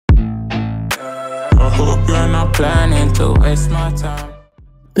hope you're not planning to waste my time.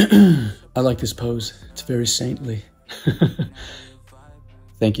 I like this pose. It's very saintly.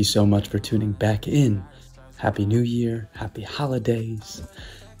 Thank you so much for tuning back in. Happy New Year. Happy holidays.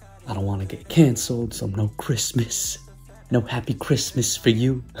 I don't want to get canceled, so no Christmas. No happy Christmas for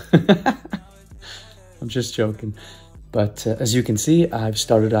you. I'm just joking. But as you can see, I've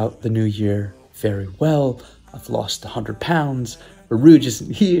started out the new year very well. I've lost 100 pounds. Aruj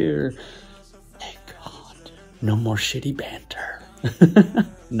isn't here. Thank God. No more shitty banter.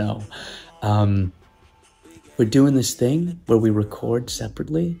 No. We're doing this thing where we record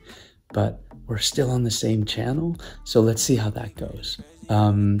separately, but we're still on the same channel. So let's see how that goes.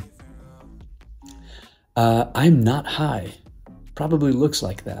 I'm not high. Probably looks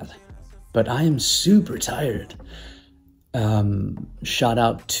like that. But I am super tired. Shout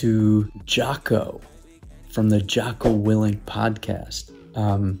out to Jocko from the Jocko Willink podcast.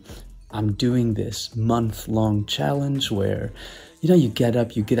 I'm doing this month-long challenge where, you know, you get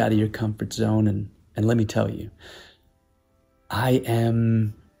up, you get out of your comfort zone, and let me tell you, I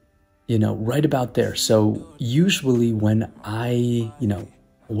am, you know, right about there. So usually when I, you know,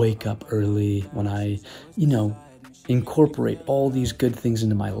 wake up early, when I, you know, incorporate all these good things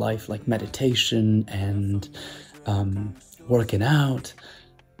into my life, like meditation and working out,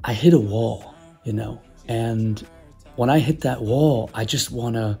 I hit a wall, you know, and when I hit that wall, I just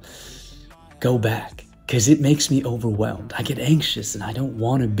want to go back because it makes me overwhelmed. I get anxious and I don't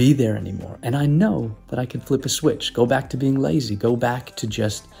want to be there anymore. And I know that I can flip a switch, go back to being lazy, go back to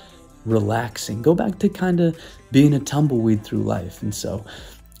just relaxing, go back to kind of being a tumbleweed through life. And so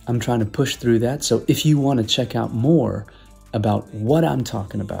I'm trying to push through that. So if you want to check out more about what I'm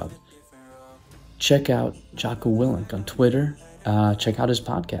talking about, check out Jocko Willink on Twitter. Check out his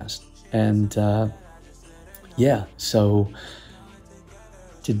podcast. And yeah, so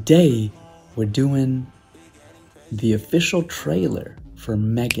today we're doing the official trailer for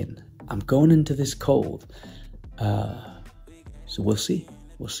M3GAN. I'm going into this cold. So we'll see.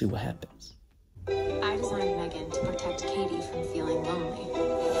 We'll see what happens. I designed M3GAN to protect Katie from feeling lonely.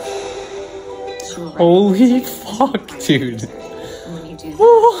 Holy fuck, dude. And when you do that,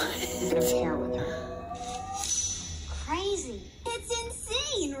 you can pair with her. Crazy. It's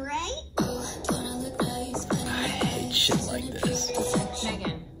insane, right? I hate shit like this.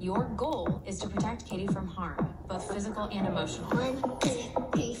 M3GAN, your goal is to protect Katie from harm, both physical and emotional. 1, 2,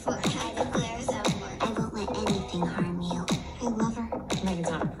 3, 4, hide and glares outward. I won't let anything harm you. I love her. M3GAN's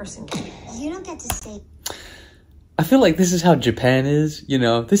not a person, Katie. You don't get to stay. I feel like this is how Japan is, you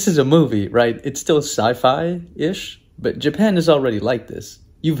know, this is a movie, right? It's still sci-fi-ish, but Japan is already like this.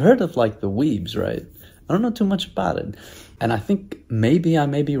 You've heard of like the weebs, right? I don't know too much about it. And I think maybe I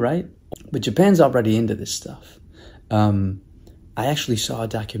may be right, but Japan's already into this stuff. I actually saw a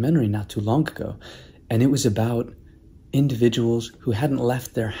documentary not too long ago, and it was about individuals who hadn't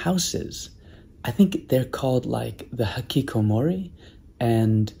left their houses. I think they're called like the hikikomori,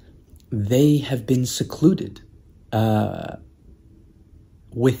 and they have been secluded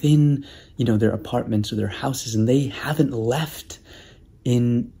within, you know, their apartments or their houses, and they haven't left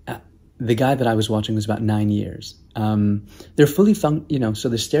in, the guy that I was watching was about 9 years. They're fully, you know, so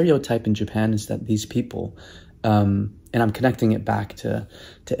the stereotype in Japan is that these people, and I'm connecting it back to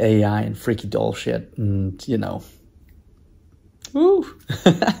AI and freaky doll shit, and, you know, woo.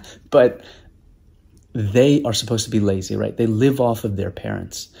 But they are supposed to be lazy, right? They live off of their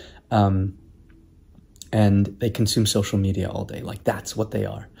parents. And they consume social media all day. Like, that's what they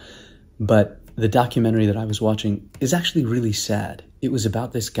are. But the documentary that I was watching is actually really sad. It was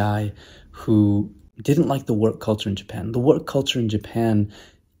about this guy who didn't like the work culture in Japan. The work culture in Japan,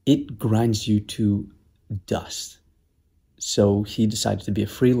 it grinds you to dust. So he decided to be a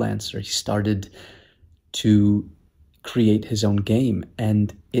freelancer. He started to create his own game,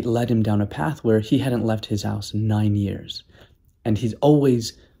 and it led him down a path where he hadn't left his house in 9 years. And he's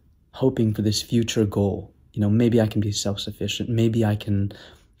always hoping for this future goal. You know, maybe I can be self-sufficient. Maybe I can,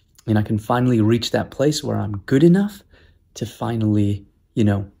 you know, I can finally reach that place where I'm good enough to finally, you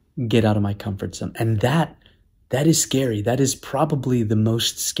know, get out of my comfort zone. And that is scary. That is probably the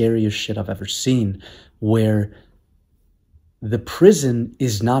most scariest shit I've ever seen, where the prison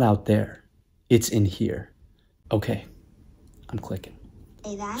is not out there. It's in here. Okay, I'm clicking.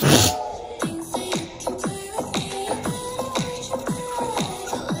 Say that?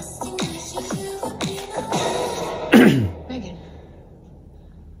 M3GAN,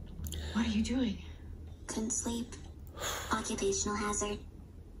 what are you doing? Couldn't sleep. Occupational hazard.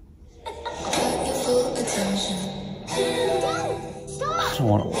 I don't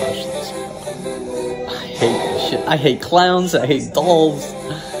want to watch this. I hate this shit. I hate clowns. I hate dolls.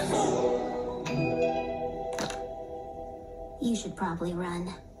 You should probably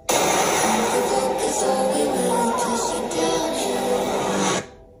run. I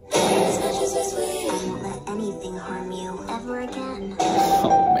won't let anything harm you ever again.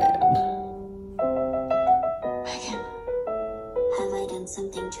 Oh, man. Megan, have I done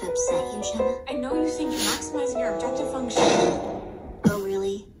something to upset you, Gemma? I know you think you're maximizing your objective function. Oh,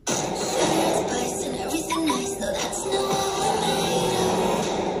 really? Spice and everything nice, though that's no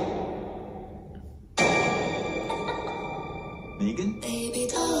Megan? baby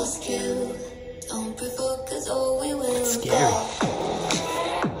doll's cute. Don't provoke, 'cause oh, we will. Scary.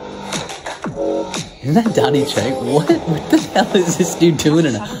 Isn't that Donnie Chang? What the hell is this dude doing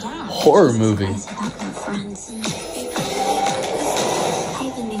in a horror movie? Guys without no friends. I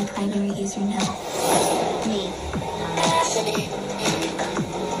have a new primary user now. Me.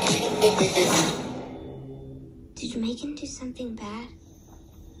 Did Megan do something bad?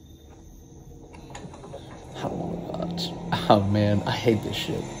 I don't want to watch. Oh man, I hate this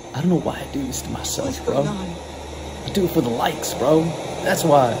shit. I don't know why I do this to myself, bro. I do it for the likes, bro. That's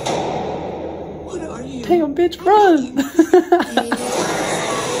why. What are you? Damn, bitch, run!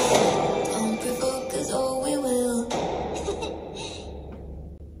 Don't provoke, 'cause oh, we will.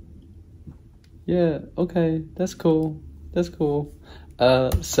 Yeah, okay, that's cool. That's cool.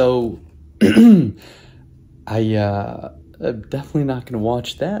 So I'm definitely not gonna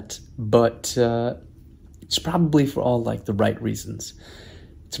watch that, but it's probably for all like the right reasons.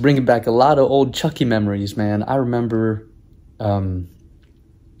 It's bringing back a lot of old Chucky memories, man. I remember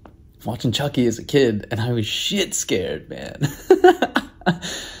watching Chucky as a kid, and I was shit scared, man.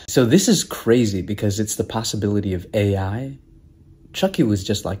 So this is crazy because it's the possibility of AI. Chucky was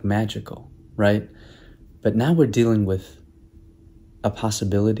just like magical, right? But now we're dealing with a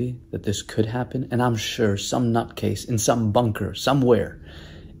possibility that this could happen, and I'm sure some nutcase in some bunker somewhere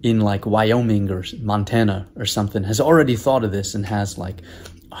in like Wyoming or Montana or something has already thought of this and has like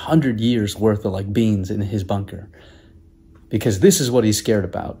 100 years worth of like beans in his bunker, because this is what he's scared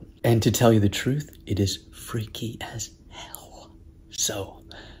about. And to tell you the truth, it is freaky as hell. So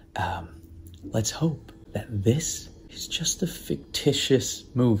let's hope that this is just a fictitious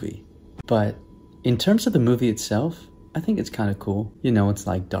movie. But in terms of the movie itself, I think it's kind of cool. You know, it's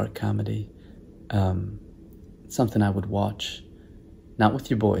like dark comedy. Something I would watch. Not with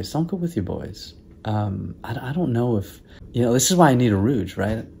your boys. Don't go with your boys. I don't know if... You know, this is why I need a Rouge,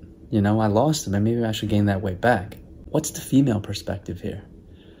 right? You know, I lost him, and maybe I should gain that weight back. What's the female perspective here?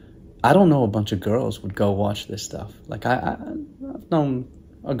 I don't know a bunch of girls would go watch this stuff. Like, I've known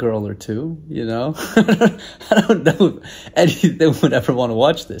a girl or two, you know? I don't know if anyone would ever want to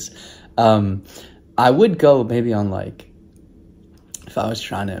watch this. I would go maybe on, like, if I was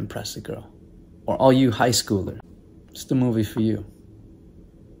trying to impress a girl. Or all you high schooler. It's the movie for you.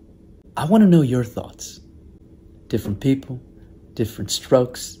 I want to know your thoughts. Different people, different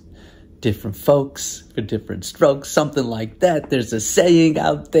strokes, different folks for different strokes, something like that. There's a saying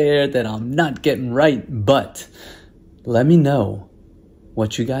out there that I'm not getting right, but let me know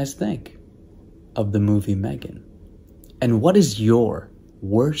what you guys think of the movie M3GAN. And what is your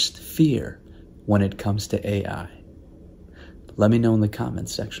worst fear when it comes to AI? Let me know in the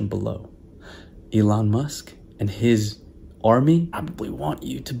comments section below. Elon Musk and his army probably want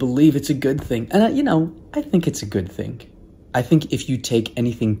you to believe it's a good thing. And, you know, I think it's a good thing. I think if you take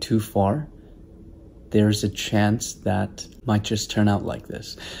anything too far, there's a chance that might just turn out like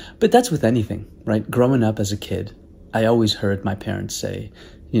this. But that's with anything, right? Growing up as a kid, I always heard my parents say,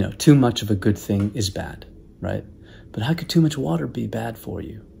 you know, too much of a good thing is bad, right? But how could too much water be bad for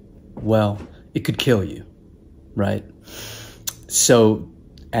you? Well, it could kill you, right? So,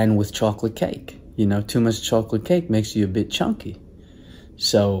 and with chocolate cake, you know, too much chocolate cake makes you a bit chunky.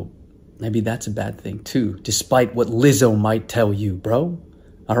 So maybe that's a bad thing too, despite what Lizzo might tell you, bro.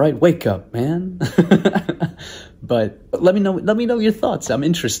 All right, wake up, man. But let me know your thoughts. I'm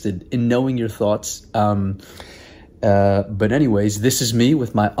interested in knowing your thoughts. But anyways, this is me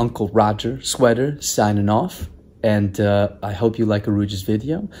with my Uncle Roger sweater signing off. And I hope you like Aruja's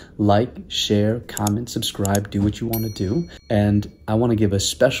video. Like, share, comment, subscribe, do what you want to do. And I want to give a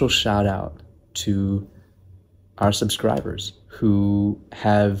special shout out to our subscribers who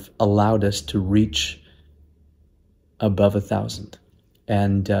have allowed us to reach above 1,000.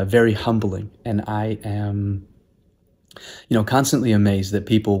 And very humbling. And I am, you know, constantly amazed that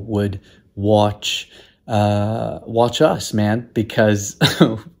people would watch us, man, because,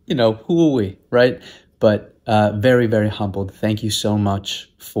 you know, who are we, right? But very, very humbled. Thank you so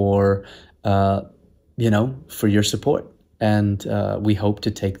much for, you know, for your support. And we hope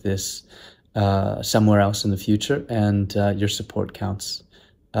to take this somewhere else in the future. And your support counts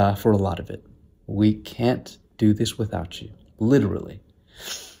for a lot of it. We can't do this without you. literally.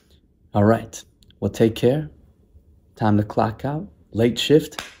 All right, well, take care. Time to clock out. Late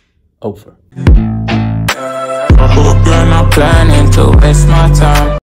shift, over. You're not planning to waste my time.